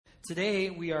Today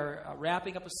we are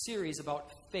wrapping up a series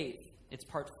about faith. It's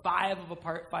part 5 of a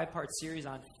five-part series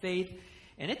on faith,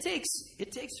 and it takes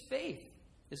faith.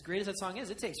 As great as that song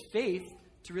is, it takes faith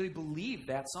to really believe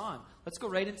that song. Let's go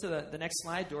right into the next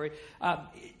slide, Dory.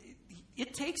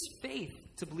 It takes faith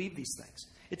to believe these things.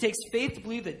 It takes faith to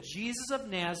believe that Jesus of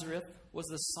Nazareth was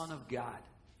the Son of God.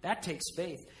 That takes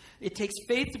faith. It takes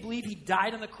faith to believe he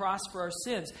died on the cross for our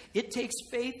sins. It takes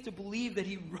faith to believe that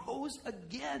he rose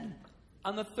again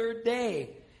on the third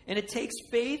day. And it takes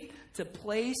faith to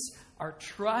place our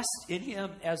trust in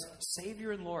him as Savior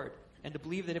and Lord, and to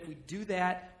believe that if we do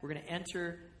that, we're going to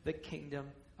enter the kingdom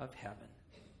of heaven.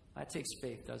 That takes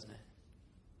faith, doesn't it?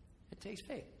 It takes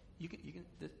faith.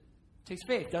 It takes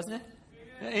faith, doesn't it?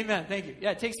 Amen. Thank you. Yeah,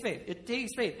 it takes faith. It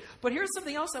takes faith. But here's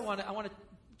something else I want to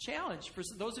challenge for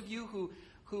those of you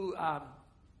who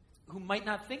might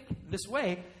not think this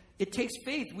way. It takes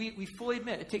faith. We fully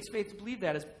admit it takes faith to believe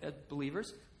that as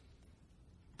believers.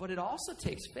 But it also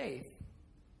takes faith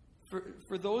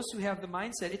for those who have the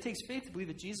mindset. It takes faith to believe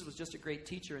that Jesus was just a great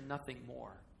teacher and nothing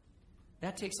more.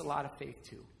 That takes a lot of faith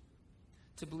too.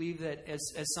 To believe that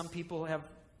as some people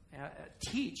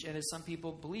teach and as some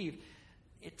people believe,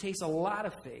 it takes a lot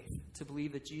of faith to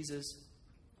believe that Jesus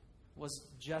was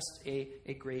just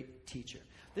a great teacher.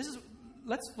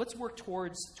 Let's work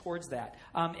towards that.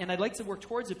 And I'd like to work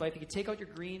towards it by, if you could take out your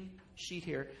green sheet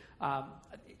here,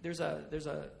 there's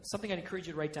something I'd encourage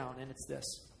you to write down, and it's this.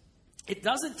 It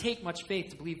doesn't take much faith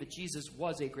to believe that Jesus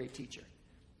was a great teacher.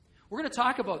 We're going to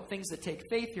talk about things that take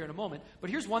faith here in a moment, but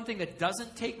here's one thing that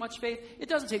doesn't take much faith. It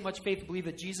doesn't take much faith to believe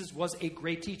that Jesus was a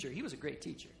great teacher. He was a great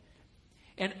teacher.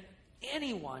 And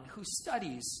anyone who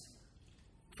studies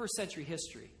first century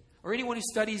history, or anyone who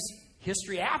studies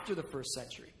history after the first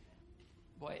century,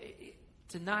 boy,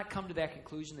 to not come to that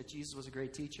conclusion that Jesus was a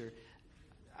great teacher,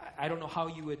 I don't know how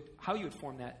you would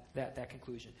form that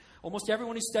conclusion. Almost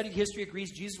everyone who studied history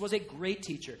agrees Jesus was a great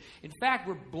teacher. In fact,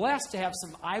 we're blessed to have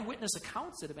some eyewitness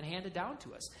accounts that have been handed down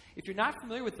to us. If you're not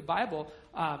familiar with the Bible,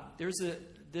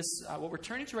 what we're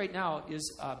turning to right now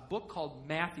is a book called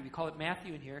Matthew. We call it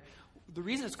Matthew in here. The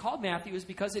reason it's called Matthew is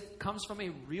because it comes from a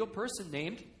real person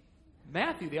named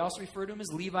Matthew. They also refer to him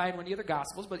as Levi in one of the other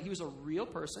Gospels, but he was a real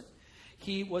person.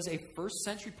 He was a first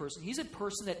century person. He's a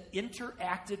person that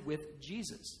interacted with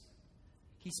Jesus.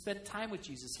 He spent time with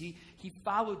Jesus. He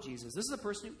followed Jesus. This is a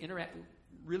person who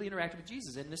really interacted with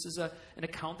Jesus. And this is an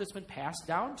account that's been passed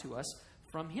down to us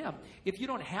from him. If you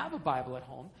don't have a Bible at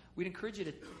home, we'd encourage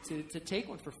you to take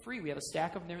one for free. We have a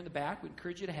stack of them there in the back. We'd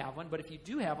encourage you to have one. But if you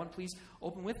do have one, please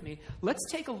open with me. Let's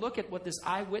take a look at what this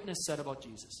eyewitness said about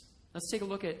Jesus. Let's take a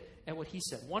look at what he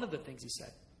said. One of the things he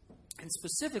said. And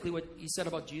specifically what he said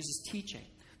about Jesus' teaching.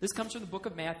 This comes from the book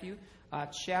of Matthew,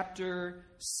 chapter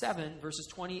 7, verses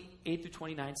 28 through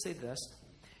 29 say this.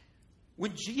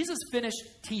 When Jesus finished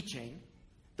teaching,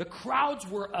 the crowds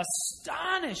were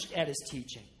astonished at his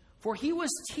teaching. For he was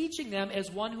teaching them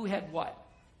as one who had what?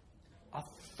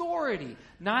 Authority,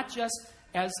 not just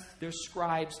as their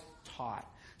scribes taught.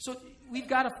 So we've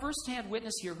got a first-hand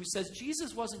witness here who says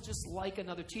Jesus wasn't just like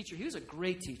another teacher. He was a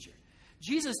great teacher.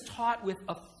 Jesus taught with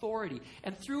authority.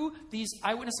 And through these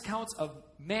eyewitness accounts of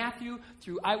Matthew,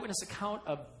 through eyewitness account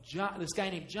of John, this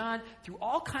guy named John, through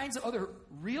all kinds of other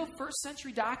real first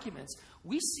century documents,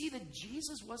 we see that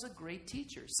Jesus was a great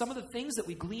teacher. Some of the things that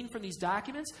we glean from these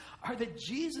documents are that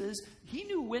Jesus, he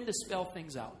knew when to spell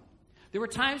things out. There were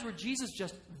times where Jesus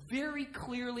just very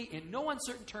clearly, in no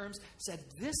uncertain terms, said,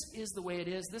 this is the way it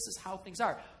is, this is how things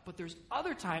are. But there's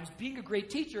other times, being a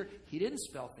great teacher, he didn't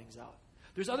spell things out.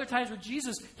 There's other times where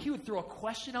Jesus, he would throw a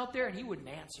question out there and he wouldn't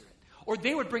answer it. Or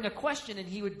they would bring a question and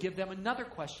he would give them another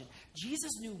question.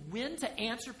 Jesus knew when to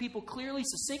answer people clearly,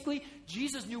 succinctly.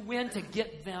 Jesus knew when to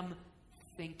get them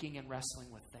thinking and wrestling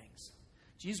with things.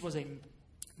 Jesus was a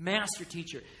master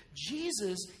teacher.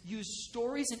 Jesus used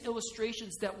stories and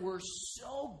illustrations that were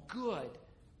so good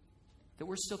that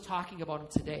we're still talking about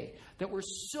them today. That were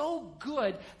so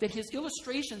good that his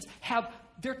illustrations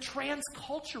they're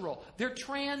transcultural. They're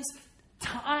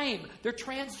time, their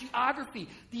transgeography.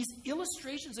 These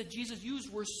illustrations that Jesus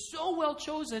used were so well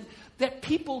chosen that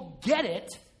people get it,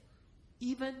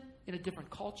 even in a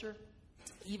different culture,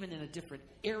 even in a different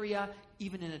area,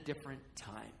 even in a different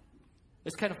time.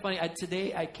 It's kind of funny.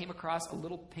 Today I came across a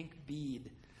little pink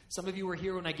bead. Some of you were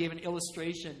here when I gave an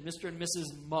illustration, Mr. and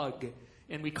Mrs. Mugg,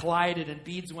 and we collided and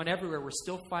beads went everywhere. We're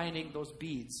still finding those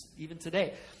beads, even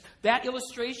today. That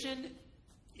illustration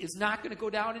is not going to go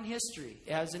down in history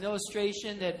as an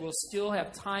illustration that will still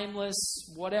have timeless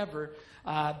whatever.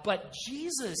 But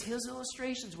Jesus, his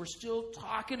illustrations, we're still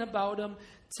talking about him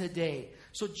today.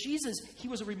 So Jesus, he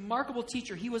was a remarkable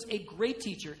teacher. He was a great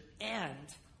teacher. And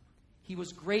He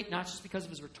was great not just because of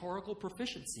his rhetorical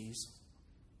proficiencies.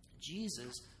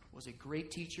 Jesus was a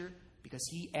great teacher because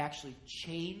he actually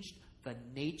changed the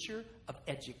nature of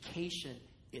education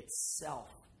itself.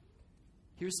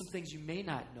 Here's some things you may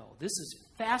not know. This is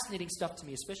fascinating stuff to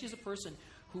me, especially as a person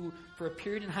who, for a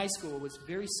period in high school, was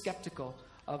very skeptical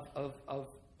of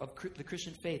the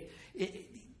Christian faith.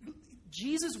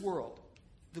 Jesus' world,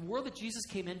 the world that Jesus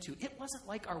came into, it wasn't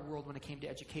like our world when it came to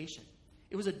education.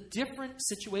 It was a different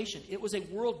situation. It was a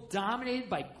world dominated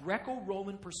by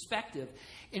Greco-Roman perspective.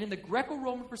 And in the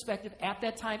Greco-Roman perspective, at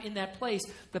that time, in that place,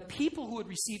 the people who would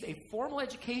receive a formal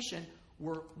education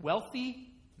were wealthy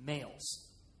males.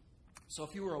 So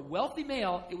if you were a wealthy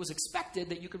male, it was expected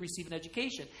that you could receive an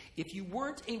education. If you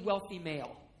weren't a wealthy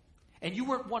male, and you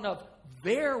weren't one of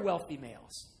their wealthy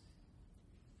males,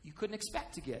 you couldn't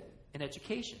expect to get an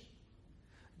education.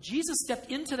 Jesus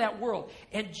stepped into that world,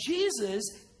 and Jesus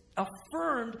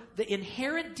affirmed the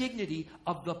inherent dignity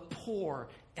of the poor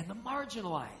and the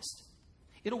marginalized.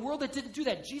 In a world that didn't do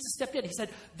that, Jesus stepped in. He said,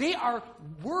 they are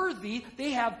worthy.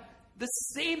 They have the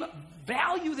same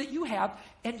value that you have,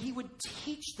 and he would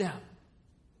teach them.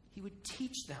 He would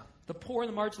teach them, the poor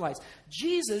and the marginalized.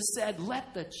 Jesus said,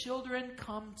 let the children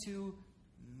come to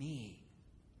me.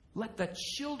 Let the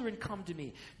children come to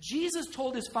me. Jesus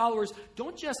told his followers,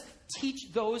 don't just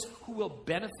teach those who will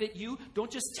benefit you.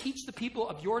 Don't just teach the people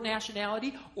of your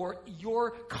nationality or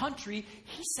your country.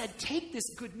 He said, take this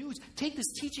good news, take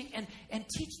this teaching and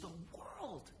teach the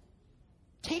world.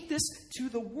 Take this to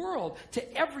the world,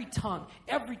 to every tongue,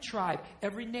 every tribe,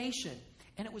 every nation.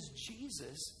 And it was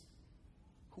Jesus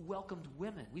who welcomed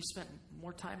women. We've spent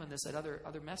more time on this at other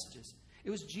messages. It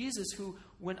was Jesus who,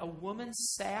 when a woman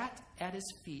sat at his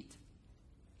feet,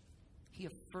 he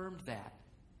affirmed that.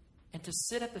 And to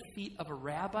sit at the feet of a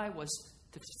rabbi was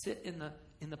to sit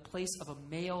in the place of a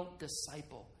male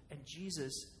disciple. And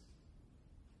Jesus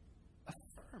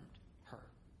affirmed her.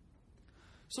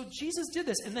 So Jesus did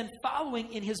this. And then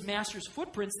following in his master's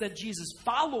footprints, then Jesus'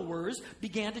 followers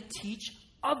began to teach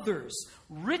others,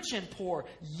 rich and poor,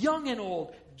 young and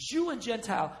old, Jew and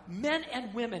Gentile, men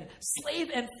and women,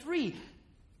 slave and free.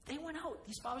 They went out.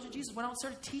 These followers of Jesus went out and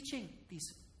started teaching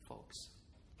these folks.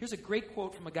 Here's a great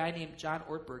quote from a guy named John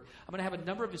Ortberg. I'm going to have a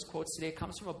number of his quotes today. It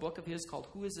comes from a book of his called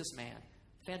Who is This Man?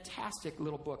 Fantastic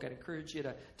little book. I'd encourage you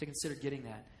to consider getting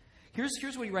that.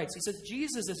 Here's what he writes. He says,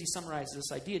 Jesus, as he summarizes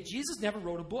this idea, Jesus never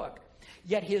wrote a book.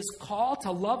 Yet his call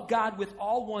to love God with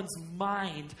all one's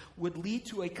mind would lead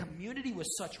to a community with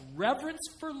such reverence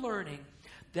for learning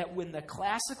that when the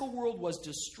classical world was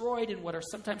destroyed in what are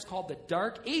sometimes called the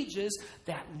Dark Ages,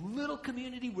 that little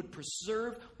community would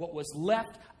preserve what was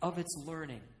left of its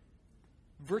learning.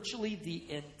 Virtually the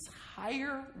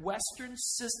entire Western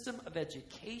system of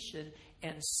education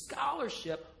and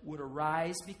scholarship would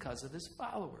arise because of his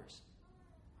followers.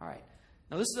 All right.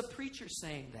 Now, this is a preacher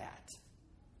saying that.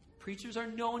 Preachers are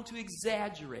known to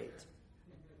exaggerate.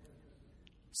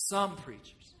 Some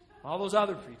preachers. All those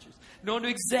other preachers. Known to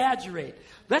exaggerate.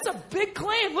 That's a big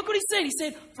claim. Look what he's saying. He's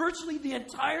saying virtually the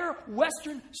entire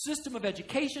Western system of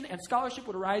education and scholarship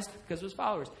would arise because of his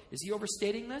followers. Is he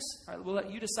overstating this? All right, we'll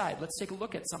let you decide. Let's take a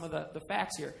look at some of the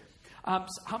facts here.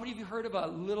 How many of you heard of a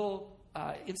little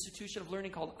institution of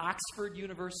learning called Oxford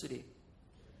University?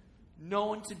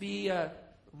 Known to be a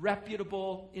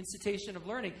reputable institution of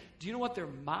learning. Do you know what their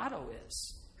motto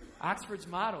is? Oxford's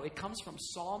motto. It comes from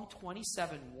Psalm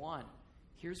 27:1.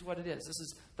 Here's what it is. This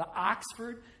is the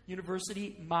Oxford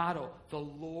University motto. The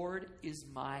Lord is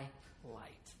my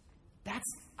light. That's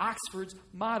Oxford's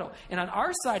motto. And on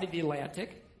our side of the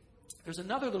Atlantic, there's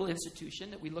another little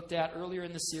institution that we looked at earlier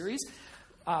in the series.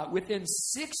 Within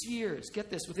 6 years,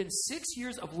 get this, within 6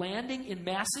 years of landing in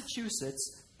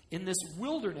Massachusetts, in this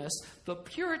wilderness, the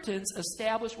Puritans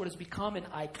established what has become an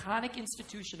iconic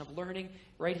institution of learning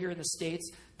right here in the States.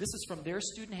 This is from their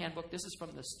student handbook. This is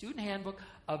from the student handbook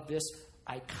of this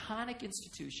iconic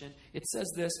institution. It says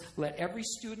this: let every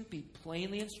student be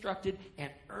plainly instructed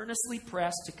and earnestly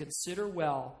pressed to consider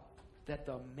well that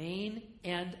the main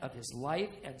end of his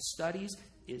life and studies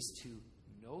is to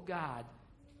know God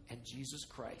and Jesus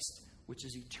Christ, which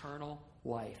is eternal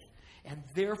life. And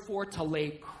therefore to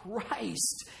lay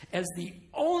Christ as the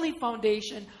only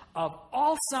foundation of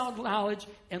all sound knowledge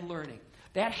and learning.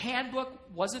 That handbook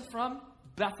wasn't from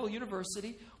Bethel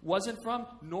University, wasn't from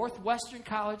Northwestern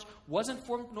College, wasn't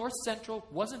from North Central,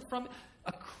 wasn't from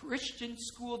a Christian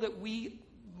school that we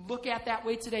look at that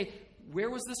way today. Where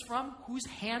was this from? Whose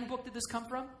handbook did this come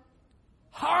from?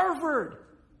 Harvard.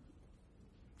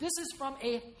 This is from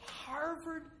a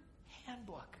Harvard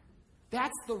handbook.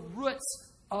 That's the roots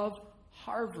of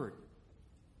Harvard.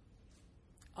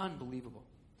 Unbelievable.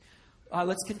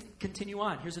 Let's continue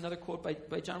on. Here's another quote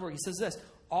by John Borg. He says this: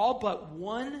 all but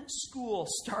one school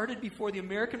started before the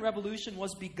American Revolution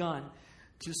was begun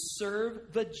to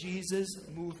serve the Jesus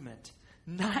movement.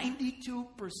 92%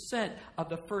 of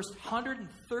the first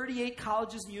 138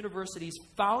 colleges and universities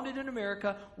founded in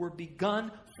America were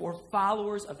begun for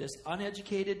followers of this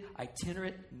uneducated,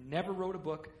 itinerant, never wrote a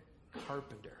book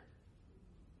carpenter.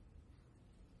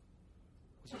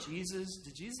 Did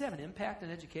Jesus have an impact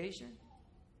on education?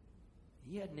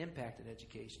 He had an impact on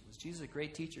education. Was Jesus a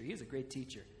great teacher? He was a great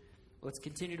teacher. Let's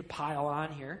continue to pile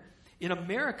on here. In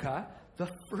America, the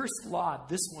first law,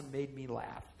 this one made me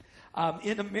laugh.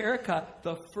 In America,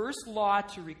 the first law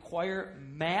to require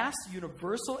mass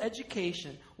universal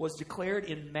education was declared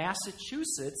in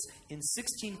Massachusetts in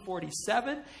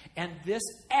 1647. And this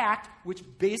act, which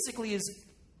basically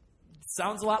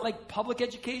sounds a lot like public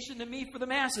education to me for the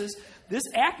masses, this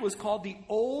act was called the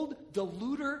Old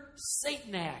Deluder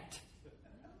Satan Act.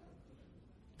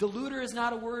 Deluder is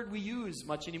not a word we use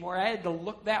much anymore. I had to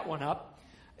look that one up.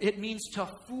 It means to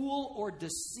fool or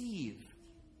deceive.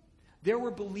 There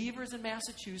were believers in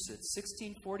Massachusetts,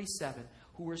 1647,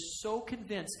 who were so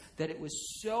convinced that it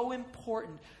was so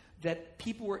important that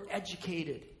people were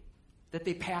educated that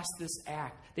they passed this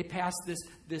act. They passed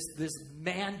this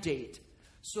mandate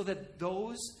so that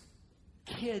those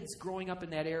kids growing up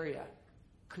in that area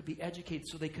could be educated,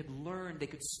 so they could learn, they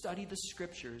could study the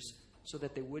scriptures so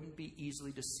that they wouldn't be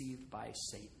easily deceived by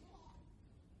Satan.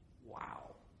 Wow.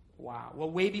 Well,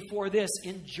 way before this,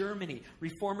 in Germany,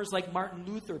 reformers like Martin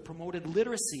Luther promoted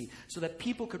literacy so that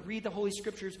people could read the Holy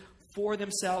Scriptures for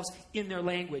themselves in their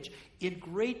language. In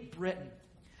Great Britain,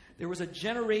 there was a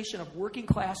generation of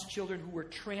working-class children who were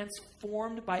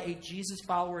transformed by a Jesus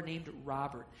follower named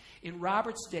Robert. In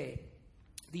Robert's day,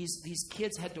 these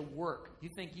kids had to work. You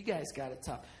think you guys got it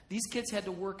tough. These kids had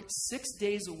to work 6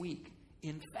 days a week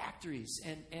in factories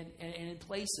and in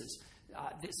places.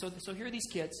 So here are these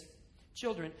kids,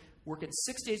 children, working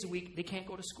 6 days a week. They can't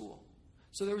go to school.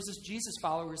 So there was this Jesus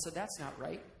follower who said, that's not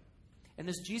right. And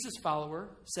this Jesus follower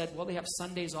said, well, they have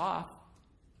Sundays off.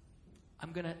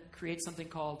 I'm going to create something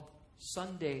called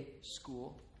Sunday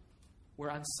School,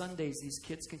 where on Sundays these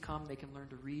kids can come, they can learn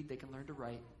to read, they can learn to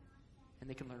write, and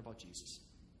they can learn about Jesus.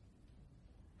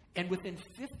 And within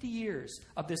 50 years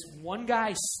of this one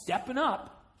guy stepping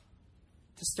up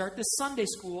to start this Sunday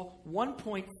school,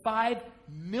 1.5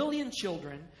 million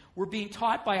children were being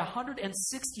taught by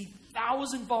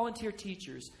 160,000 volunteer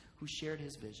teachers who shared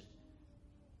his vision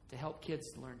to help kids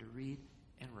learn to read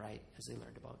and write as they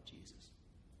learned about Jesus.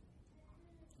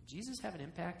 Did Jesus have an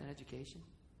impact on education?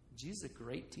 Jesus is a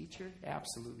great teacher?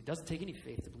 Absolutely. It doesn't take any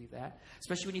faith to believe that,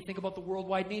 especially when you think about the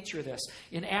worldwide nature of this.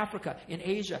 In Africa, in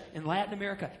Asia, in Latin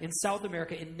America, in South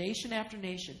America, in nation after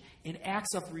nation, in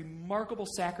acts of remarkable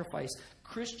sacrifice,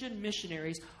 Christian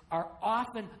missionaries are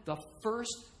often the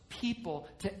first people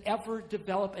to ever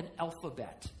develop an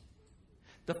alphabet,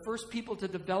 the first people to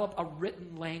develop a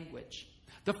written language,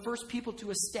 the first people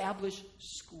to establish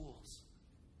schools.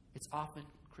 It's often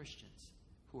Christians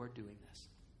who are doing this.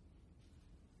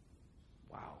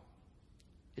 Wow.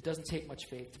 It doesn't take much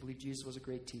faith to believe Jesus was a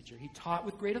great teacher. He taught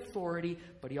with great authority,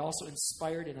 but he also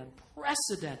inspired an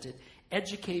unprecedented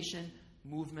education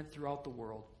movement throughout the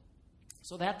world.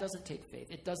 So that doesn't take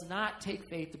faith. It does not take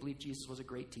faith to believe Jesus was a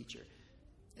great teacher.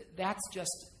 That's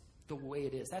just the way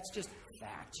it is. That's just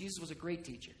fact. Jesus was a great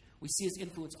teacher. We see his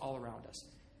influence all around us.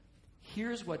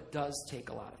 Here's what does take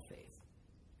a lot of faith.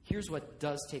 Here's what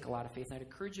does take a lot of faith, and I'd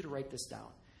encourage you to write this down.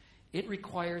 It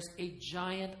requires a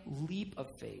giant leap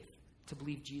of faith to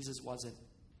believe Jesus wasn't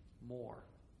more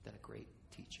than a great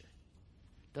teacher.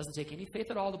 It doesn't take any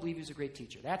faith at all to believe he was a great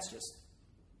teacher. That's just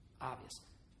obvious.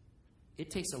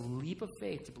 It takes a leap of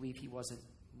faith to believe he wasn't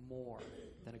more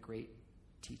than a great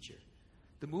teacher.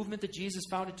 The movement that Jesus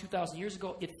founded 2,000 years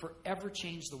ago, it forever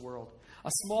changed the world.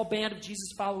 A small band of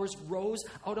Jesus followers rose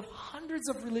out of hundreds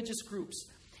of religious groups.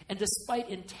 And despite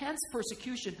intense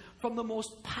persecution from the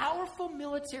most powerful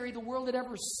military the world had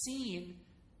ever seen,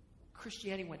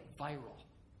 Christianity went viral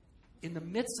in the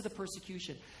midst of the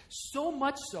persecution. So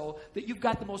much so that you've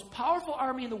got the most powerful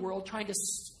army in the world trying to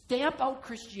stamp out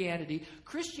Christianity.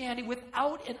 Christianity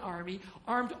without an army,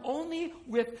 armed only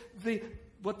with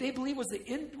what they believe was the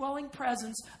indwelling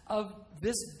presence of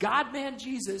this God-man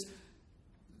Jesus.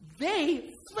 They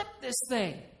flipped this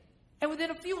thing. And within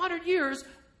a few hundred years,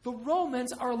 the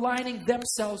Romans are aligning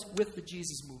themselves with the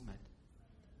Jesus movement.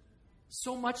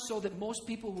 So much so that most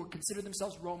people who consider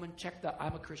themselves Roman check the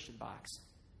I'm a Christian box.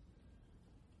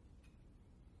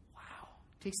 Wow.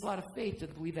 It takes a lot of faith to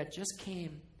believe that just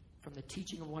came from the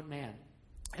teaching of one man.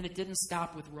 And it didn't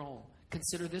stop with Rome.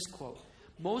 Consider this quote.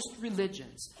 Most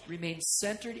religions remain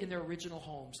centered in their original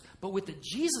homes. But with the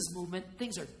Jesus movement,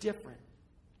 things are different.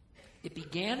 It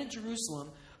began in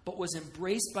Jerusalem, but was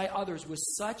embraced by others with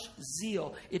such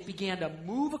zeal, it began to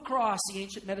move across the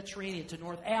ancient Mediterranean to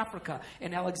North Africa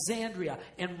and Alexandria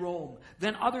and Rome.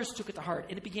 Then others took it to heart,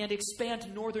 and it began to expand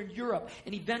to Northern Europe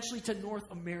and eventually to North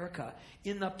America.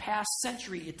 In the past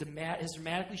century, it has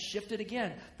dramatically shifted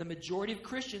again. The majority of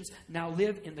Christians now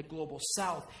live in the global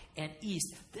South and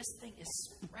East. This thing is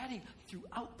spreading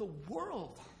throughout the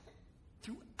world.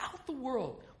 Throughout the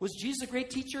world. Was Jesus a great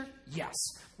teacher? Yes.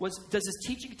 Does his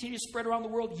teaching continue to spread around the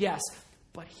world? Yes.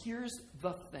 But here's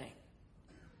the thing.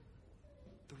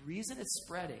 The reason it's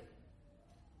spreading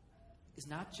is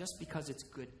not just because it's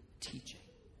good teaching.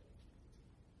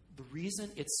 The reason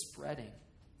it's spreading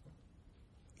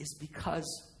is because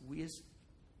we as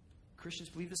Christians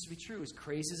believe this to be true, as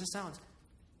crazy as it sounds.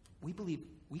 We believe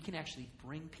we can actually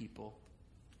bring people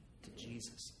to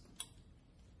Jesus.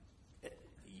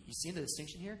 You see the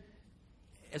distinction here?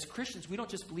 As Christians, we don't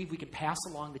just believe we can pass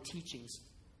along the teachings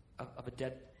of a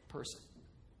dead person.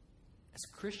 As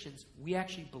Christians, we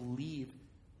actually believe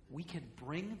we can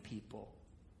bring people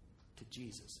to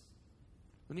Jesus.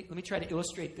 Let me try to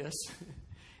illustrate this.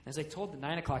 As I told the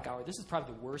 9 o'clock hour, this is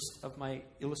probably the worst of my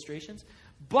illustrations,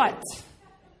 but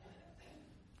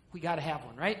we got to have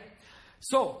one, right?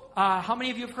 So, how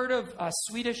many of you have heard of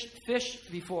Swedish fish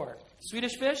before?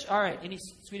 Swedish fish? All right. Any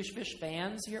Swedish fish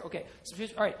fans here? Okay.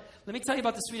 All right. Let me tell you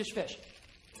about the Swedish fish.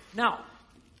 Now,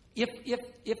 if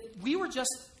we were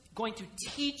just going to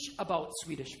teach about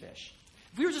Swedish fish,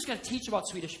 if we were just going to teach about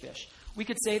Swedish fish, we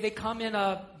could say they come in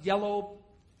a yellow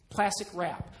plastic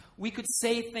wrap. We could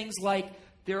say things like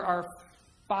there are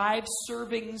 5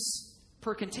 servings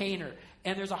per container,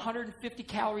 and there's 150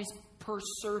 calories per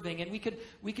serving, and we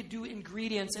could do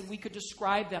ingredients, and we could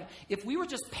describe them. If we were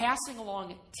just passing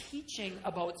along teaching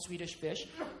about Swedish fish,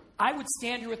 I would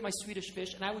stand here with my Swedish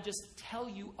fish, and I would just tell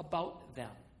you about them.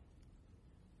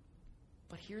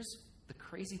 But here's the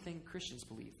crazy thing Christians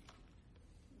believe.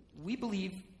 We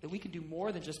believe that we can do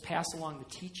more than just pass along the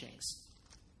teachings.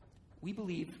 We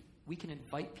believe we can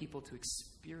invite people to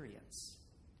experience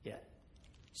it.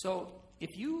 So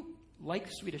if you like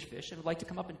Swedish fish and would like to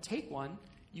come up and take one,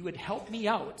 you would help me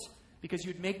out because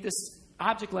you'd make this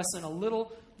object lesson a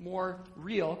little more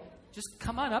real. Just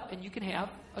come on up and you can have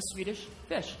a Swedish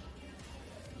fish.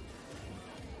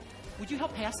 Would you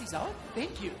help pass these out?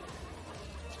 Thank you.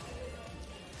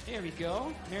 There we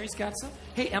go. Mary's got some.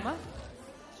 Hey, Emma.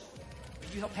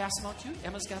 Could you help pass them out too?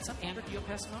 Emma's got some. Amber, can you help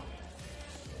pass them out?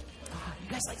 You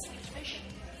guys like Swedish fish?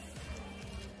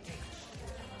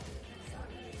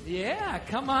 Yeah,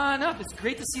 come on up. It's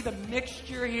great to see the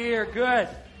mixture here. Good.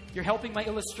 You're helping my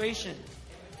illustration.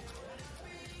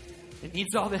 It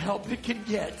needs all the help it can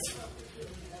get.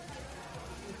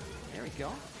 There we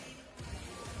go.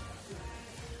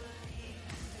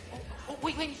 Oh,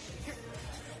 wait. Here.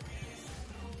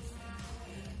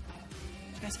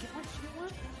 Did you guys get one? Did you get one?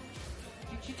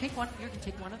 Did you take one? You can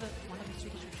take one of the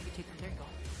Swedish fish. You can take one. There you go.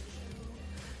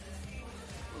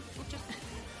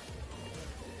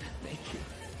 Thank you.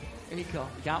 There you go.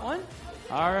 You got one?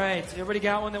 All right. Everybody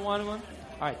got one that wanted one?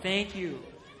 All right. Thank you.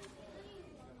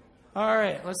 All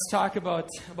right. Let's talk about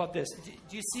this.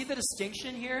 Do you see the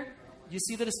distinction here? Do you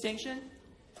see the distinction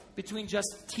between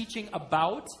just teaching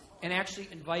about and actually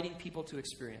inviting people to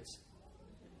experience?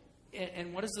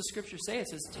 And what does the scripture say? It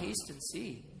says, taste and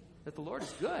see that the Lord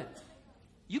is good.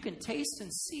 You can taste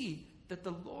and see that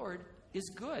the Lord is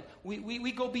good.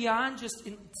 We go beyond just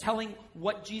in telling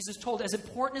what Jesus told. As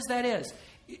important as that is,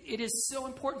 it is so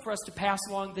important for us to pass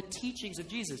along the teachings of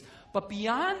Jesus. But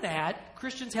beyond that,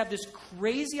 Christians have this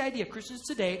crazy idea. Christians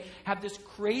today have this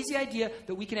crazy idea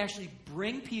that we can actually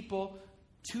bring people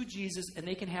to Jesus and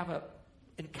they can have an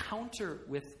encounter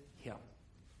with Him.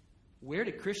 Where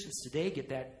did Christians today get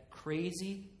that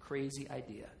crazy, crazy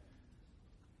idea?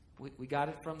 We got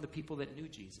it from the people that knew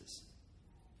Jesus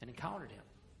and encountered Him.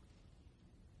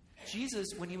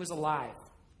 Jesus, when He was alive,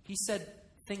 He said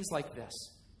things like this.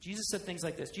 Jesus said things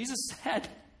like this. Jesus said,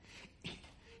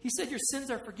 He said, your sins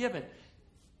are forgiven.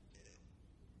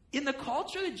 In the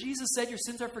culture that Jesus said your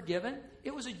sins are forgiven,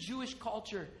 it was a Jewish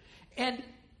culture. And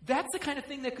that's the kind of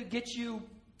thing that could get you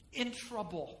in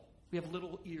trouble. We have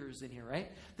little ears in here,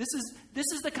 right? This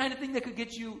is the kind of thing that could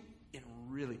get you in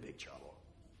really big trouble.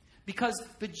 Because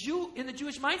in the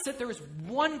Jewish mindset, there is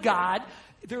one God,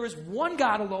 there is one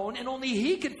God alone, and only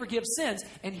He can forgive sins.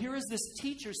 And here is this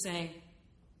teacher saying,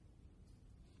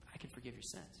 I can forgive your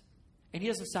sins. And He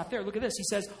doesn't stop there. Look at this. He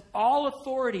says, all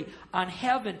authority on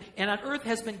heaven and on earth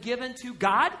has been given to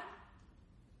God.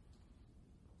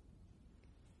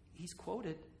 He's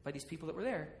quoted by these people that were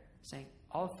there, saying,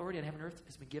 all authority on heaven and earth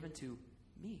has been given to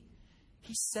me.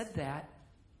 He said that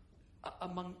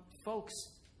among folks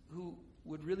who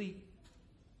would really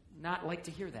not like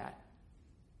to hear that.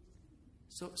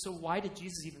 So why did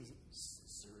Jesus even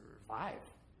survive?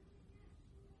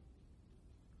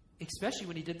 Especially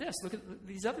when he did this. Look at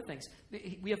these other things.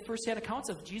 We have firsthand accounts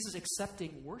of Jesus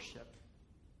accepting worship.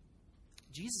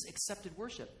 Jesus accepted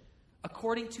worship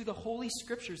according to the Holy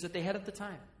Scriptures that they had at the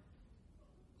time.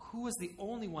 Who was the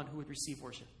only one who would receive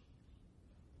worship?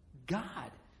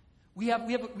 God. We have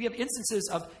instances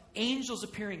of angels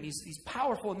appearing, these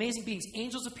powerful, amazing beings.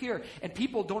 Angels appear, and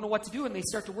people don't know what to do, and they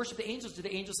start to worship the angels. Do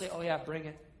the angels say, oh yeah, bring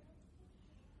it?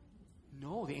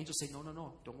 No, the angels say,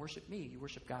 no, don't worship me. You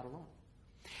worship God alone.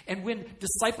 And when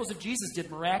disciples of Jesus did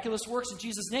miraculous works in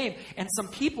Jesus' name, and some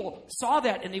people saw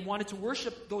that and they wanted to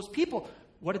worship those people,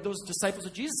 what did those disciples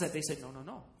of Jesus say? They said,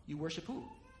 no. You worship who?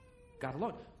 God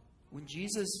alone. When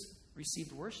Jesus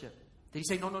received worship, did he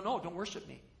say, no, don't worship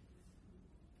me?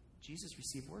 Jesus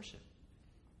received worship.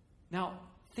 Now,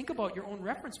 think about your own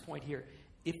reference point here.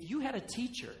 If you had a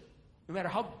teacher, no matter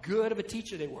how good of a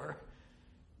teacher they were,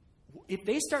 if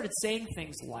they started saying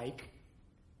things like,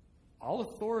 all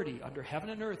authority under heaven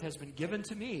and earth has been given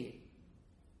to me,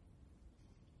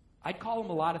 I'd call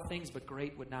them a lot of things, but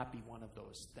great would not be one of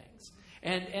those things.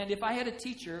 And if I had a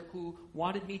teacher who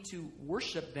wanted me to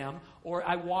worship them, or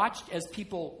I watched as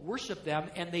people worship them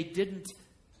and they didn't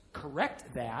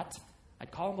correct that, I'd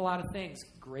call them a lot of things.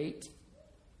 Great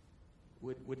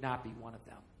would not be one of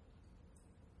them.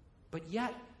 But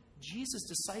yet, Jesus'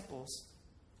 disciples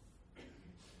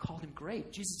called him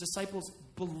great. Jesus' disciples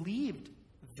believed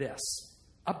this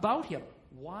about him.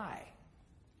 Why?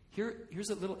 Here's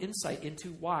a little insight into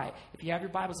why. If you have your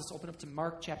Bibles, let's open up to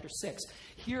Mark chapter 6.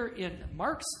 Here in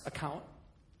Mark's account,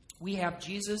 we have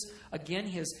Jesus, again,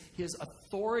 his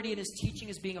authority and his teaching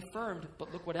is being affirmed,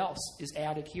 but look what else is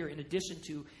added here. In addition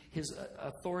to his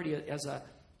authority as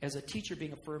a teacher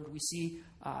being affirmed, we see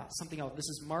something else. This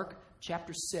is Mark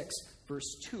chapter 6,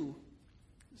 verse 2.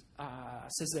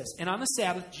 Says this, and on the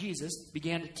Sabbath, Jesus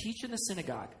began to teach in the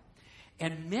synagogue.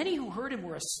 And many who heard him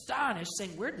were astonished,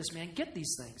 saying, where did this man get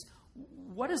these things?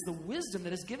 What is the wisdom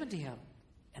that is given to him?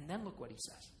 And then look what he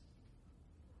says.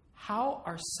 How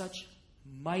are such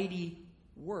mighty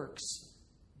works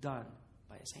done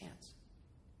by his hands?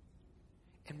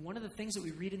 And one of the things that we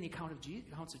read in the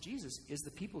accounts of Jesus is the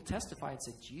people testify and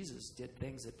say, Jesus did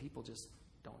things that people just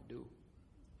don't do.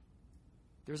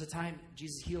 There was a time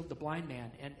Jesus healed the blind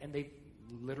man, and they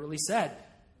literally said,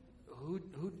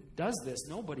 Who does this?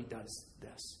 Nobody does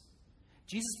this.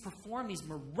 Jesus performed these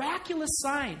miraculous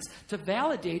signs to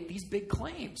validate these big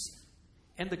claims.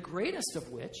 And the greatest of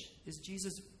which is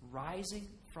Jesus rising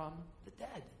from the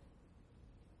dead.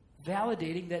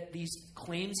 Validating that these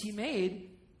claims he made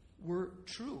were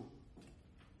true.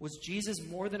 Was Jesus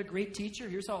more than a great teacher?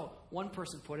 Here's how one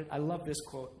person put it. I love this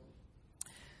quote.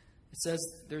 It says,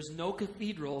 there's no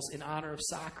cathedrals in honor of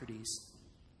Socrates.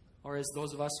 Or as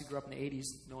those of us who grew up in the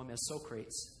 80s know him as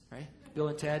Socrates, right? Bill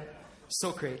and Ted,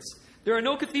 Socrates. There are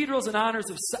no cathedrals in honor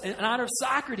of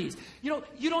Socrates. You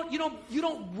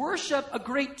don't worship a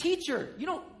great teacher. You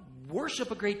don't worship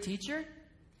a great teacher.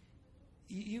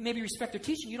 You maybe respect their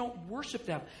teaching. You don't worship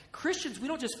them. Christians, we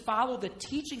don't just follow the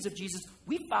teachings of Jesus.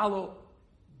 We follow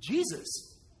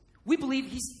Jesus. We believe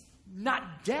he's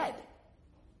not dead.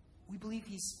 We believe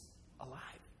he's alive.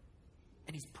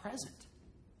 And he's present.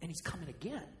 And he's coming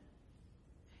again.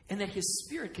 And that his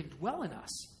Spirit can dwell in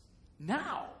us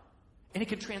now. And it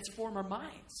can transform our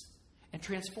minds and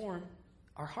transform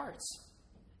our hearts.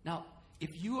 Now,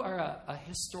 if you are a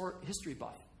history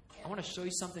buff, I want to show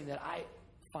you something that I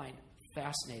find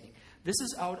fascinating. This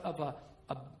is out of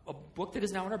a book that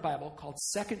is now in our Bible called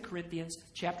 2 Corinthians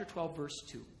chapter 12, verse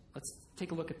 2. Let's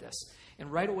take a look at this.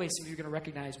 And right away, some of you are going to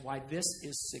recognize why this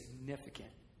is significant.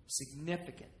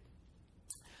 Significant.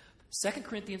 2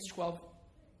 Corinthians 12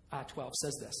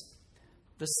 says this.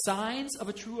 The signs of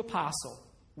a true apostle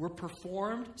were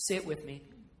performed, say it with me,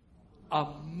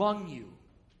 among you.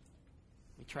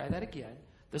 Let me try that again.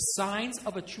 The signs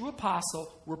of a true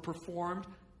apostle were performed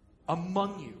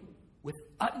among you with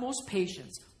utmost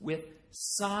patience, with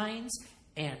signs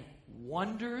and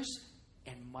wonders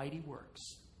and mighty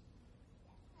works.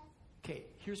 Okay,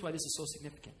 here's why this is so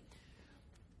significant.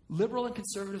 Liberal and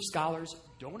conservative scholars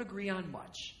don't agree on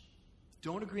much.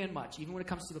 Don't agree on much, even when it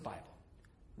comes to the Bible.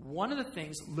 One of the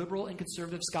things liberal and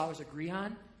conservative scholars agree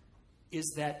on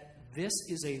is that this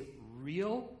is a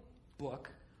real book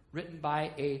written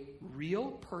by a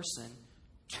real person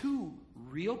to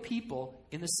real people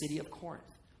in the city of Corinth.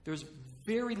 There's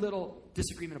very little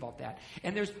disagreement about that.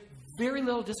 And there's very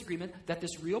little disagreement that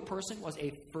this real person was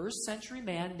a first century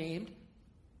man named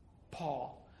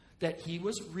Paul. That he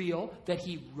was real, that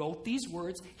he wrote these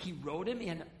words. He wrote them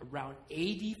in around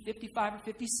AD 55 or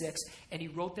 56, and he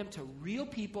wrote them to real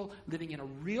people living in a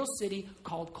real city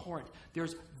called Corinth.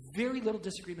 There's very little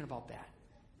disagreement about that.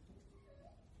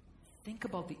 Think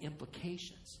about the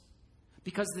implications.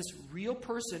 Because this real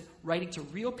person writing to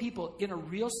real people in a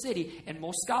real city, and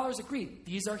most scholars agree,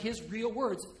 these are his real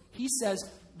words. He says,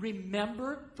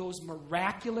 remember those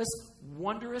miraculous,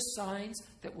 wondrous signs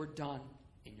that were done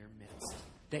in your midst,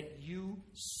 that you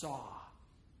saw.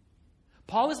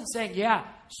 Paul isn't saying, yeah,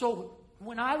 so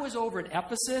when I was over in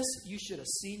Ephesus, you should have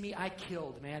seen me. I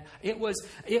killed, man. I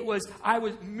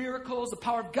was miracles. The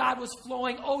power of God was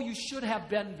flowing. Oh, you should have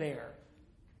been there.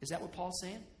 Is that what Paul's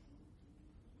saying?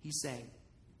 He's saying,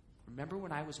 remember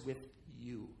when I was with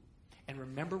you. And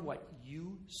remember what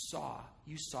you saw.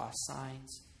 You saw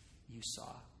signs. You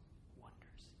saw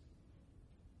wonders.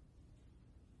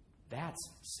 That's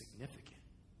significant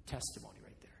testimony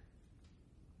right there.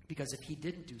 Because if he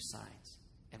didn't do signs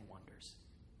and wonders,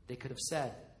 they could have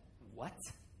said, what?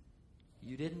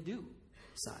 You didn't do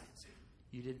signs.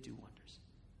 You didn't do wonders.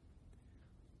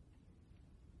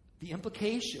 The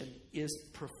implication is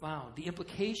profound. The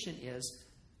implication is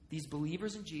these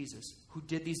believers in Jesus who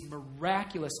did these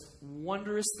miraculous,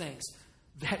 wondrous things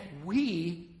that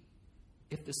we,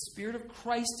 if the Spirit of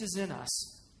Christ is in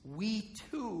us, we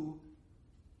too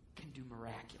can do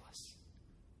miraculous,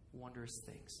 wondrous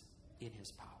things in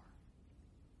His power.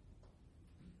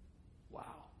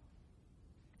 Wow.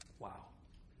 Wow.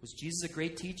 Was Jesus a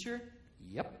great teacher?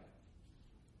 Yep.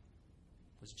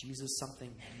 Was Jesus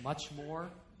something much more?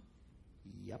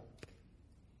 Yep.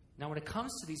 Now, when it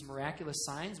comes to these miraculous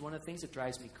signs, one of the things that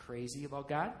drives me crazy about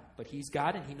God, but He's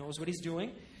God and He knows what He's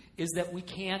doing, is that we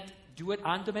can't do it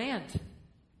on demand.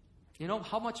 You know,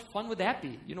 how much fun would that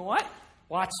be? You know what?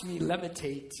 Watch me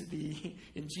levitate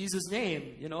in Jesus'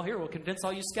 name. You know, here, we'll convince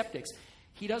all you skeptics.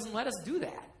 He doesn't let us do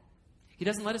that. He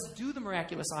doesn't let us do the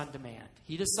miraculous on demand.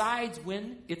 He decides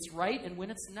when it's right and when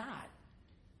it's not.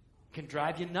 Can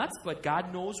drive you nuts, but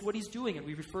God knows what He's doing, and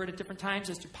we refer at different times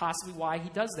as to possibly why He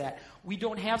does that. We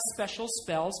don't have special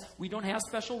spells. We don't have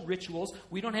special rituals.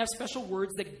 We don't have special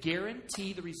words that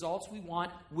guarantee the results we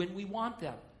want when we want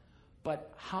them.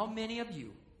 But how many of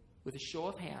you, with a show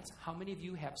of hands, how many of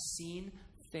you have seen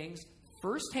things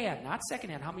firsthand, not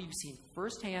secondhand, how many of you have seen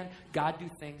firsthand God do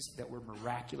things that were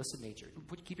miraculous in nature?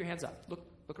 Keep your hands up.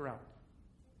 Look around.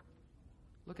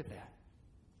 Look at that.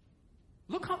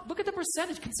 Look at the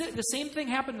percentage. Consider the same thing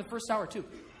happened in the first hour too.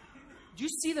 Do you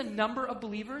see the number of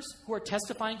believers who are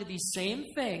testifying to these same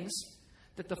things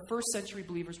that the first century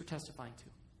believers were testifying to?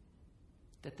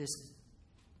 That this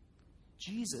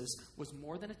Jesus was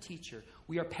more than a teacher.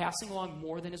 We are passing along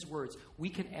more than His words. We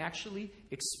can actually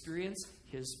experience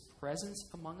His presence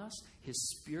among us, His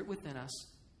Spirit within us,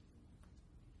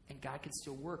 and God can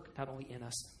still work not only in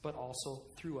us, but also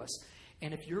through us.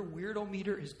 And if your weirdo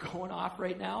meter is going off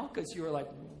right now because you were like,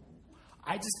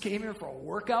 I just came here for a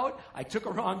workout. I took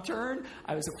a wrong turn.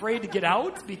 I was afraid to get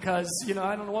out because, I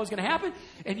don't know what was going to happen.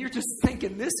 And you're just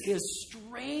thinking, this is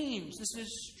strange. This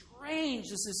is strange.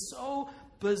 This is so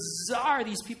bizarre.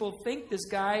 These people think this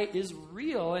guy is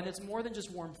real and it's more than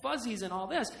just warm fuzzies and all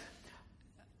this.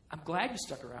 I'm glad you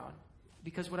stuck around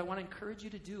because what I want to encourage you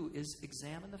to do is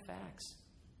examine the facts.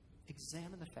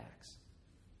 Examine the facts.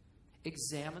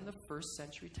 Examine the first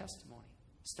century testimony.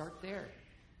 Start there.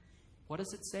 What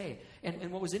does it say?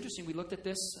 And what was interesting, we looked at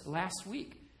this last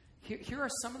week. Here are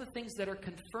some of the things that are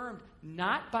confirmed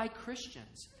not by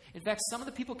Christians. In fact, some of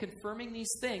the people confirming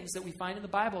these things that we find in the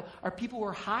Bible are people who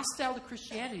are hostile to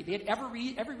Christianity. They had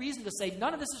every reason to say,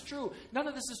 none of this is true. None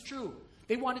of this is true.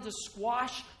 They wanted to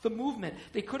squash the movement.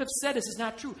 They could have said this is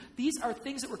not true. These are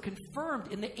things that were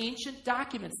confirmed in the ancient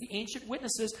documents, the ancient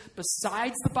witnesses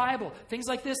besides the Bible. Things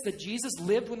like this, that Jesus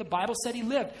lived when the Bible said He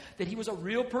lived, that He was a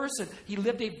real person. He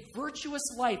lived a virtuous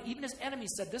life. Even His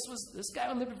enemies said this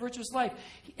guy lived a virtuous life.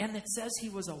 And it says He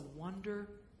was a wonder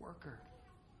worker.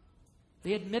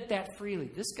 They admit that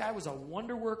freely. This guy was a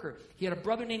wonder worker. He had a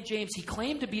brother named James. He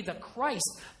claimed to be the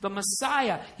Christ, the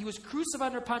Messiah. He was crucified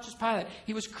under Pontius Pilate.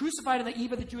 He was crucified on the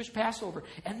eve of the Jewish Passover.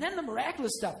 And then the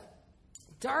miraculous stuff.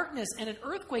 Darkness and an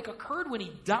earthquake occurred when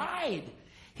He died.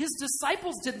 His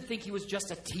disciples didn't think He was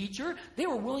just a teacher. They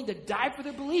were willing to die for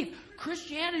their belief.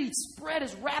 Christianity spread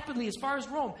as rapidly as far as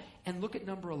Rome. And look at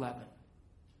number 11.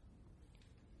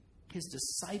 His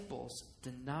disciples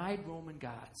denied Roman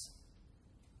gods.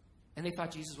 And they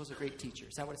thought Jesus was a great teacher.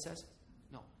 Is that what it says?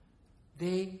 No.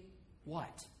 They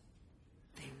what?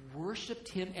 They worshiped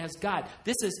him as God.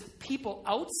 This is people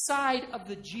outside of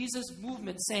the Jesus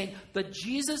movement saying the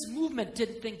Jesus movement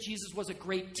didn't think Jesus was a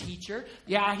great teacher.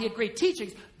 Yeah, he had great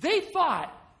teachings. They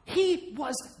thought he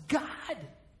was God.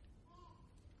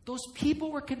 Those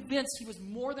people were convinced he was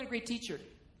more than a great teacher.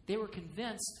 They were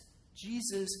convinced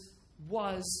Jesus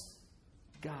was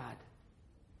God.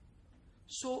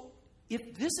 So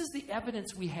if this is the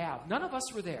evidence we have, none of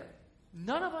us were there.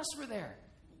 None of us were there.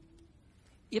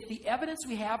 If the evidence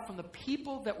we have from the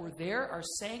people that were there are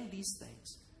saying these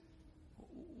things,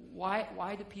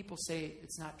 why do people say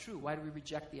it's not true? Why do we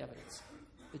reject the evidence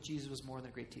that Jesus was more than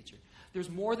a great teacher? There's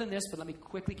more than this, but let me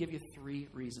quickly give you 3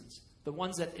 reasons. The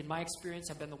ones that, in my experience,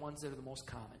 have been the ones that are the most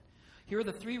common. Here are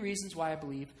the 3 reasons why I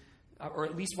believe, or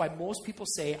at least why most people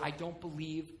say, I don't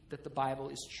believe that the Bible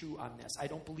is true on this. I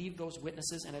don't believe those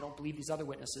witnesses, and I don't believe these other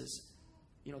witnesses,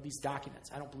 these documents.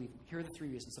 I don't believe them. Here are the 3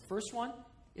 reasons. The first one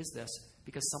is this: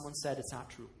 because someone said it's not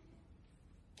true.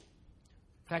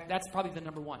 In fact, that's probably the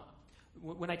number one.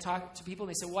 When I talk to people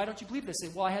and they say, why don't you believe this? They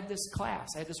say, well, I had this class.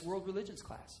 I had this world religions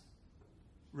class.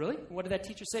 Really? What did that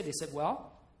teacher say? They said,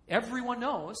 well, everyone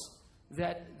knows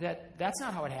that's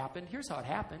not how it happened. Here's how it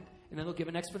happened. And then they'll give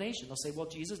an explanation. They'll say, well,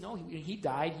 Jesus, no, he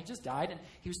died. He just died, and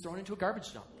he was thrown into a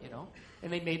garbage dump,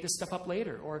 And they made this stuff up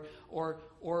later. Or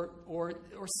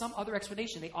some other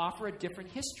explanation. They offer a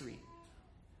different history.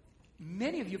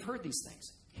 Many of you have heard these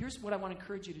things. Here's what I want to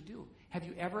encourage you to do. Have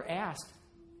you ever asked,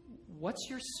 what's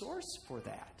your source for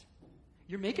that?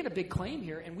 You're making a big claim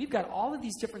here, and we've got all of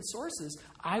these different sources: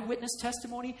 eyewitness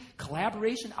testimony,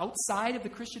 collaboration outside of the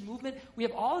Christian movement. We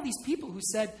have all of these people who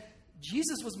said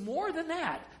Jesus was more than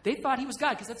that. They thought he was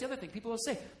God, because that's the other thing. People will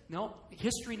say, no,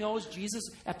 history knows Jesus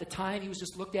at the time, he was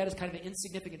just looked at as kind of an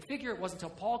insignificant figure. It wasn't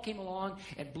until Paul came along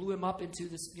and blew him up into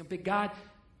this big God.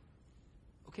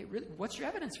 Okay, really, what's your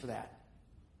evidence for that?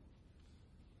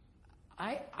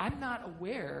 I'm not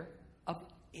aware of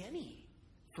any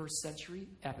first century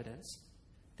evidence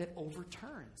that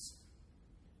overturns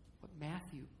what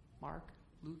Matthew, Mark,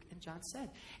 Luke, and John said.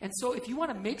 And so if you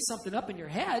want to make something up in your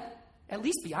head, at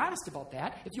least be honest about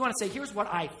that. If you want to say, here's what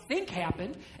I think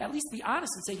happened, at least be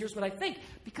honest and say, here's what I think.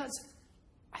 Because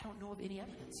I don't know of any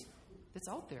evidence that's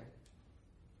out there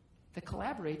that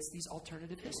collaborates these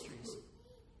alternative histories.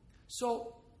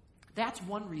 So that's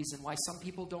one reason why some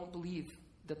people don't believe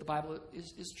that the Bible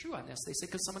is true on this. They say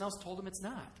because someone else told them it's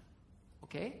not.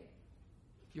 Okay?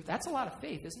 That's a lot of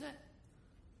faith, isn't it?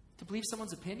 To believe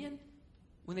someone's opinion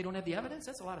when they don't have the evidence,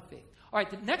 that's a lot of faith. All right,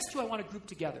 the next 2 I want to group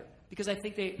together because I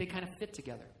think they kind of fit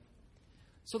together.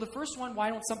 So the first one, why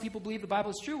don't some people believe the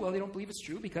Bible is true? Well, they don't believe it's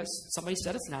true because somebody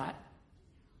said it's not.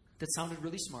 That sounded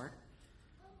really smart.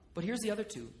 But here's the other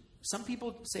 2. Some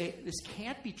people say this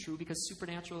can't be true because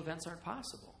supernatural events aren't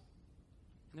possible.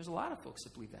 And there's a lot of folks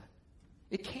that believe that.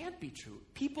 It can't be true.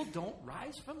 People don't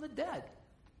rise from the dead.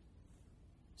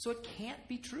 So it can't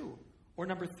be true. Or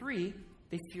number 3,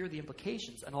 they fear the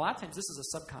implications. And a lot of times this is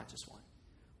a subconscious one.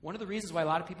 One of the reasons why a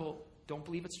lot of people don't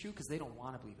believe it's true because they don't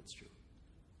want to believe it's true.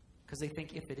 Because they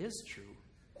think if it is true,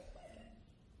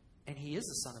 and he is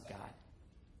the Son of God,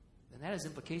 then that has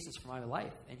implications for my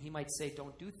life. And he might say,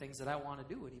 don't do things that I want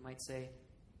to do. And he might say,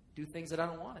 do things that I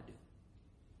don't want to do.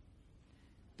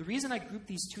 The reason I group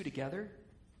these 2 together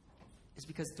is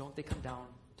because don't they come down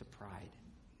to pride?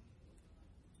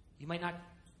 You might not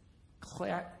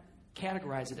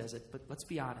categorize it as it, but let's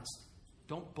be honest.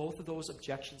 Don't both of those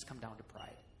objections come down to pride?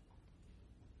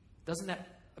 Doesn't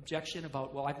that objection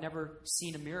about, well, I've never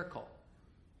seen a miracle,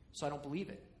 so I don't believe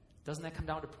it, doesn't that come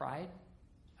down to pride?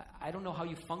 I don't know how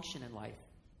you function in life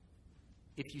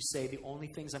if you say the only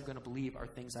things I'm going to believe are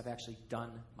things I've actually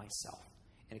done myself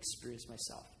and experienced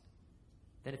myself.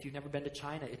 Then if you've never been to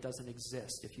China, it doesn't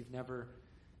exist. If you've never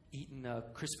eaten a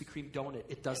Krispy Kreme donut,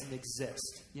 it doesn't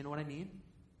exist. You know what I mean?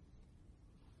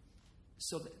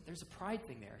 So there's a pride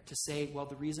thing there to say, well,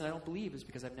 the reason I don't believe is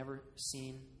because I've never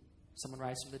seen someone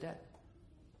rise from the dead.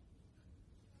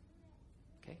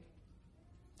 Okay?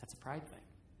 That's a pride thing.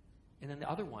 And then the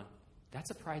other one, that's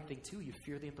a pride thing too. You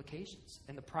fear the implications.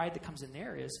 And the pride that comes in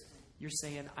there is you're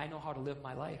saying, I know how to live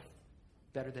my life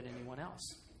better than anyone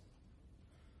else.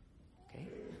 Okay?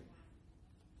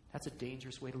 That's a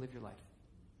dangerous way to live your life.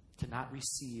 To not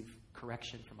receive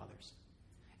correction from others.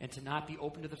 And to not be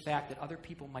open to the fact that other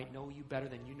people might know you better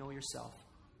than you know yourself.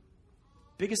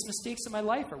 Biggest mistakes in my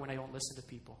life are when I don't listen to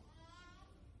people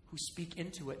who speak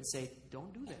into it and say,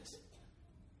 don't do this.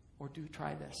 Or do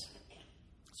try this.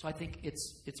 So I think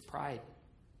it's pride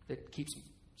that keeps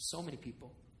so many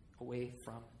people away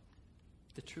from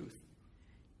the truth.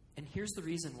 And here's the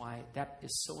reason why that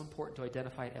is so important to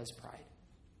identify it as pride.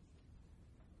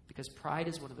 Because pride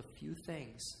is one of the few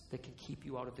things that can keep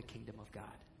you out of the kingdom of God.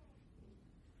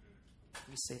 Let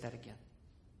me say that again.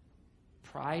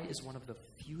 Pride is one of the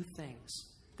few things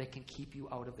that can keep you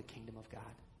out of the kingdom of God.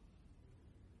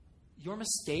 Your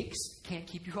mistakes can't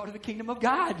keep you out of the kingdom of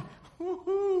God.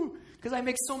 Because I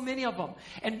make so many of them.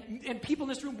 And people in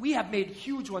this room, we have made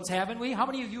huge ones, haven't we? How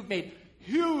many of you have made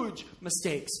huge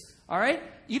mistakes? All right?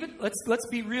 Even let's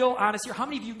be real honest here. How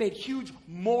many of you made huge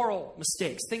moral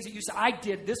mistakes? Things that you said, I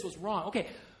did, this was wrong. Okay.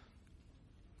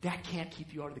 That can't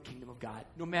keep you out of the kingdom of God.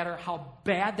 No matter how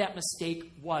bad that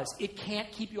mistake was, it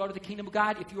can't keep you out of the kingdom of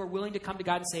God if you are willing to come to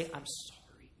God and say, I'm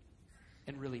sorry,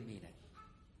 and really mean it.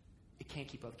 It can't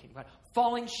keep you out of the kingdom of God.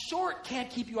 Falling short can't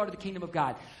keep you out of the kingdom of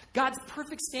God. God's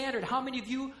perfect standard. How many of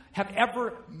you have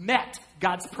ever met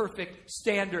God's perfect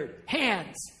standard?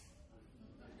 Hands.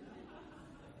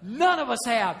 None of us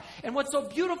have. And what's so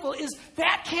beautiful is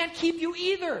that can't keep you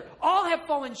either. All have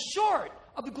fallen short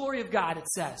of the glory of God, it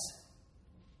says.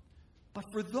 But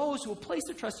for those who will place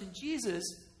their trust in Jesus,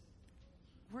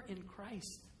 we're in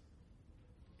Christ.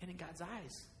 And in God's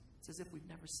eyes, it's as if we've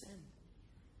never sinned.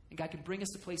 And God can bring us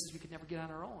to places we could never get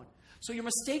on our own. So your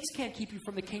mistakes can't keep you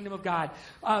from the kingdom of God.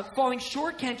 Falling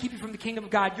short can't keep you from the kingdom of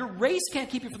God. Your race can't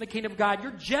keep you from the kingdom of God.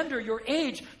 Your gender, your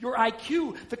age, your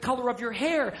IQ, the color of your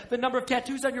hair, the number of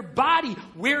tattoos on your body,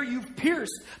 where you've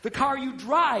pierced, the car you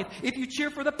drive, if you cheer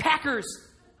for the Packers,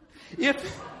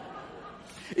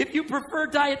 if you prefer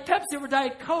Diet Pepsi over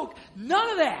Diet Coke, none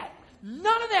of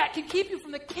that can keep you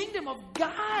from the kingdom of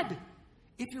God.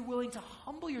 If you're willing to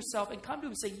humble yourself and come to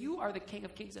him and say, you are the King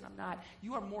of Kings and I'm not.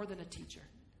 You are more than a teacher.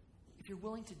 If you're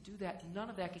willing to do that, none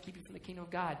of that can keep you from the kingdom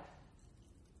of God.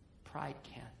 Pride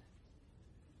can.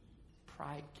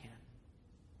 Pride can.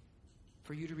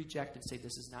 For you to reject and say,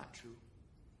 this is not true,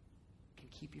 can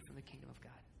keep you from the kingdom of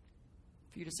God.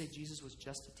 For you to say Jesus was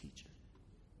just a teacher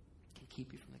can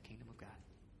keep you from the kingdom of God.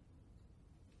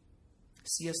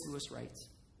 C.S. Lewis writes,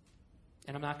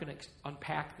 and I'm not going to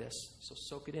unpack this, so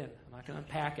soak it in. I'm not going to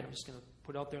unpack it. I'm just going to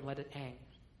put it out there and let it hang.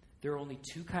 There are only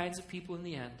two kinds of people in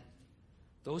the end.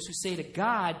 Those who say to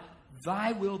God,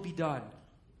 thy will be done.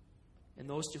 And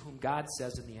those to whom God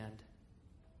says in the end,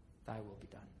 thy will be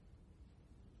done.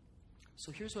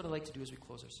 So here's what I'd like to do as we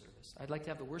close our service. I'd like to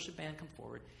have the worship band come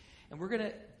forward, and we're going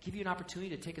to give you an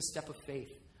opportunity to take a step of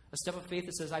faith. A step of faith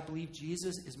that says, I believe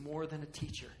Jesus is more than a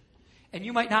teacher. And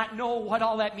you might not know what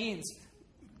all that means.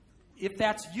 If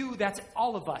that's you, that's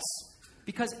all of us.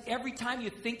 Because every time you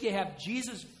think you have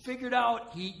Jesus figured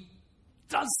out, he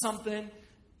does something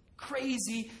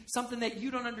crazy, something that you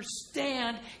don't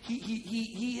understand.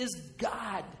 He is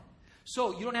God.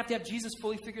 So you don't have to have Jesus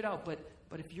fully figured out.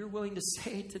 But if you're willing to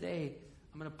say today,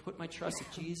 I'm going to put my trust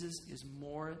that Jesus is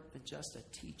more than just a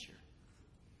teacher.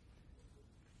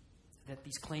 That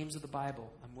these claims of the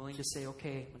Bible, I'm willing to say, okay,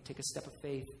 I'm going to take a step of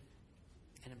faith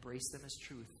and embrace them as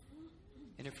truth.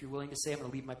 And if you're willing to say, I'm going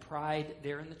to leave my pride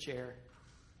there in the chair,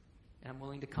 and I'm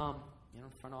willing to come, in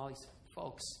front of all these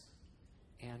folks,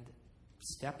 and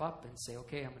step up and say,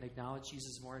 okay, I'm going to acknowledge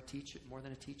Jesus is more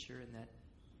than a teacher, and that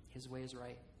his way is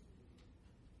right.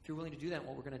 If you're willing to do that,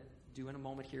 what we're going to do in a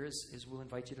moment here is we'll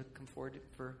invite you to come forward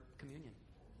for communion.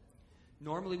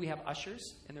 Normally we have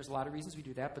ushers, and there's a lot of reasons we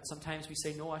do that, but sometimes we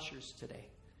say no ushers today.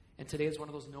 And today is one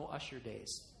of those no usher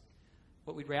days.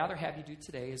 What we'd rather have you do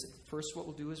today is, first what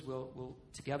we'll do is we'll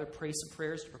together pray some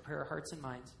prayers to prepare our hearts and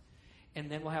minds. And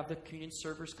then we'll have the communion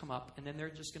servers come up, and then they're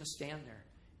just going to stand there.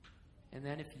 And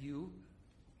then if you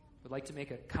would like to make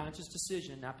a conscious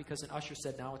decision, not because an usher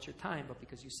said, now it's your time, but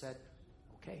because you said,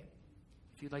 okay.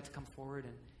 If you'd like to come forward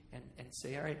and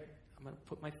say, all right, I'm going to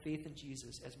put my faith in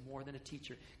Jesus as more than a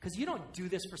teacher. Because you don't do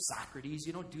this for Socrates.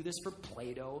 You don't do this for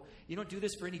Plato. You don't do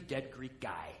this for any dead Greek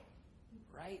guy.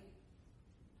 Right?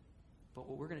 But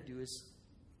what we're going to do is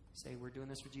say we're doing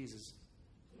this for Jesus.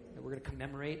 That we're going to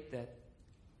commemorate that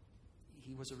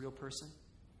he was a real person,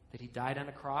 that he died on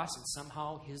a cross, and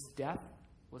somehow his death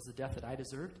was the death that I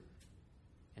deserved.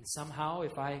 And somehow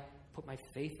if I put my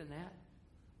faith in that,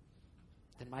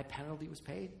 then my penalty was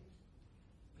paid.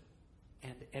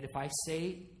 And if I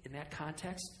say in that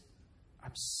context,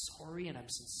 I'm sorry and I'm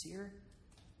sincere,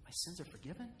 my sins are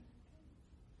forgiven.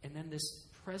 And then this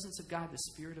presence of God, the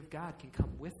Spirit of God can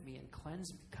come with me and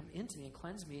come into me and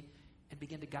cleanse me and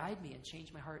begin to guide me and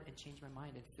change my heart and change my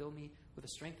mind and fill me with a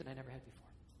strength that I never had before.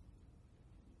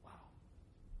 Wow.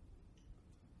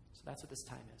 So that's what this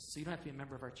time is. So you don't have to be a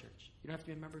member of our church. You don't have to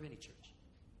be a member of any church.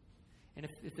 And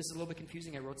if this is a little bit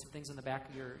confusing, I wrote some things on the back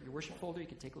of your worship folder. You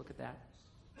can take a look at that.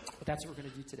 But that's what we're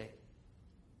going to do today.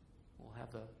 We'll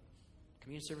have the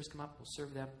communion service come up. We'll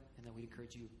serve them. And then we'd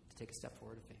encourage you to take a step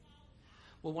forward of faith.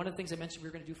 Well, one of the things I mentioned we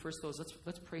were going to do first, though, is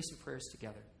let's pray some prayers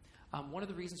together. One of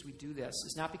the reasons we do this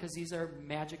is not because these are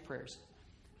magic prayers,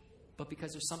 but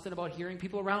because there's something about hearing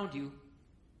people around you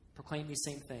proclaim these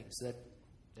same things, that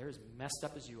they're as messed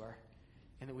up as you are,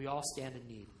 and that we all stand in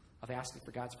need of asking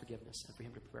for God's forgiveness and for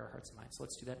Him to prepare our hearts and minds. So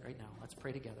let's do that right now. Let's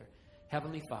pray together.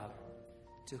 Heavenly Father,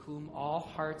 to whom all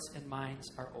hearts and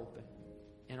minds are open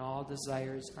and all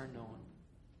desires are known,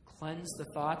 cleanse the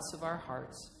thoughts of our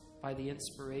hearts by the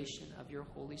inspiration of your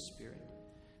Holy Spirit,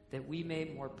 that we may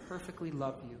more perfectly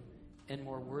love you and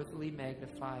more worthily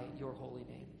magnify your holy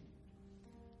name.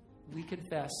 We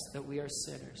confess that we are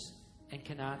sinners and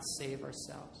cannot save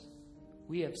ourselves.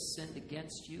 We have sinned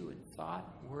against you in thought,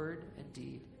 word, and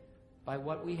deed, by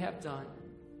what we have done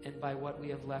and by what we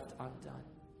have left undone.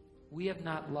 We have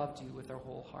not loved you with our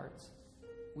whole hearts.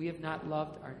 We have not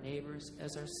loved our neighbors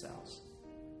as ourselves.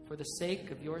 For the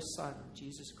sake of your Son,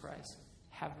 Jesus Christ,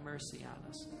 have mercy on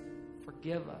us.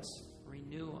 Forgive us,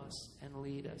 renew us, and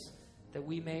lead us, that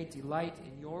we may delight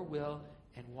in your will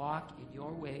and walk in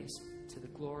your ways to the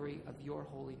glory of your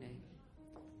holy name.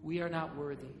 We are not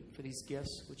worthy for these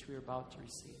gifts which we are about to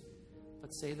receive,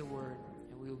 but say the word,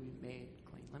 and we will be made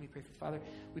clean. Let me pray for you. Father,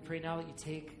 we pray now that you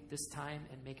take this time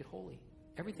and make it holy.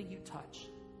 Everything you touch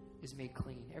is made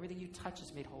clean. Everything you touch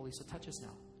is made holy, so touch us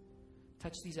now.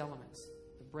 Touch these elements,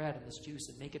 the bread and this juice,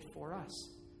 and make it for us,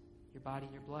 your body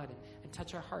and your blood, and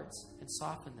touch our hearts and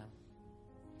soften them,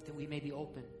 that we may be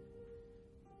open,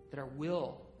 that our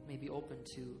will may be open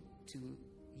to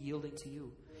yielding to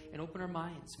you. And open our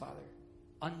minds, Father.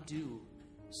 Undo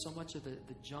so much of the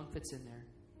junk that's in there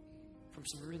from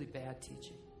some really bad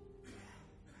teaching.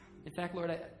 In fact, Lord,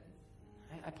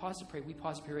 I pause to pray. We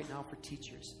pause to pray right now for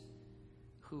teachers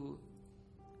who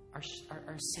are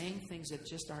saying things that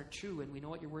just aren't true. And we know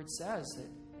what your word says, that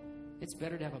it's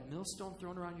better to have a millstone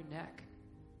thrown around your neck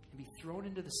and be thrown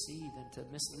into the sea than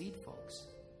to mislead folks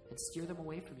and steer them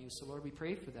away from you. So, Lord, we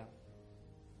pray for them,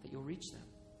 that you'll reach them,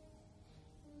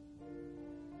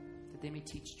 that they may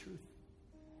teach truth,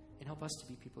 and help us to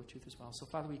be people of truth as well. So,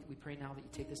 Father, we pray now that you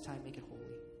take this time and make it holy.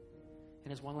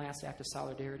 And as one last act of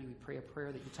solidarity, we pray a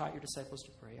prayer that you taught your disciples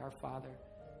to pray. Our Father,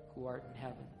 who art in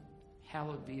heaven,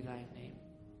 hallowed be thy name.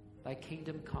 Thy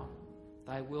kingdom come,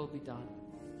 thy will be done,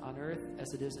 on earth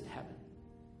as it is in heaven.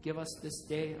 Give us this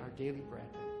day our daily bread,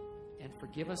 and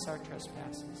forgive us our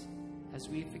trespasses, as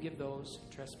we forgive those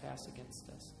who trespass against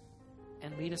us.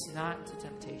 And lead us not into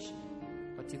temptation,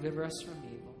 but deliver us from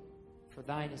evil. For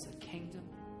thine is the kingdom,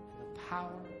 and the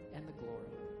power, and the glory,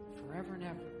 forever and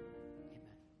ever.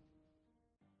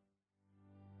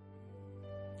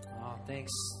 Oh,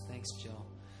 thanks, Jill.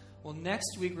 Well,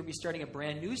 next week we'll be starting a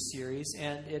brand new series,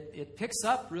 and it picks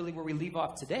up really where we leave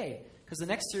off today, because the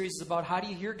next series is about how do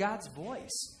you hear God's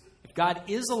voice? If God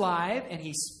is alive and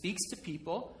He speaks to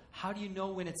people, how do you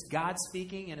know when it's God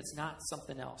speaking and it's not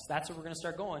something else? That's where we're going to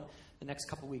start going the next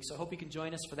couple weeks. So I hope you can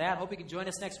join us for that. I hope you can join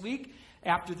us next week.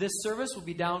 After this service, we'll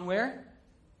be down where?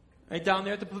 Right down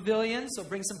there at the pavilion. So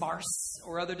bring some bars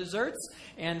or other desserts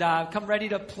and come ready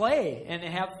to play and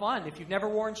have fun. If you've never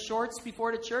worn shorts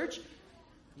before to church,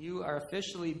 you are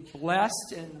officially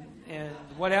blessed and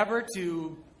whatever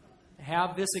to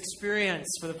have this experience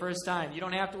for the first time. You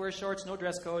don't have to wear shorts, no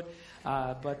dress code,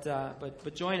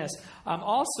 but join us.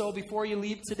 Also, before you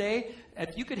leave today,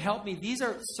 if you could help me, these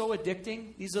are so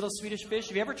addicting, these little Swedish fish.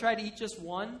 Have you ever tried to eat just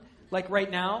one? Like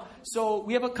right now. So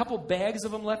we have a couple bags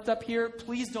of them left up here.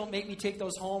 Please don't make me take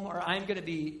those home, or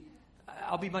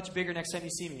I'll be much bigger next time you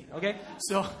see me, okay?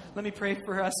 So let me pray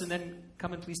for us, and then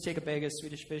come and please take a bag of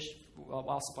Swedish fish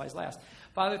while supplies last.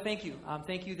 Father, thank you.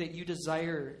 Thank you that you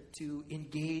desire to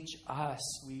engage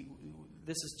us.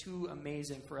 This is too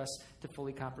amazing for us to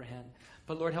fully comprehend.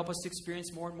 But Lord, help us to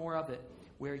experience more and more of it,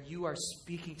 where you are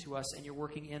speaking to us and you're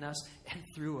working in us and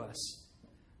through us,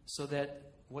 so that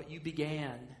what you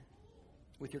began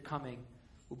with your coming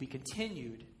will be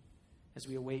continued as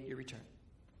we await your return.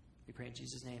 We pray in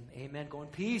Jesus' name. Amen. Go in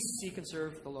peace. Seek and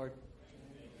serve the Lord.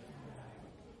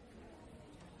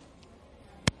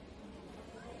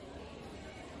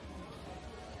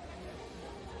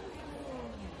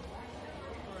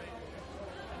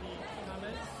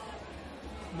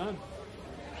 None.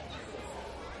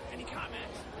 Any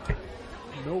comments?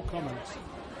 No comments.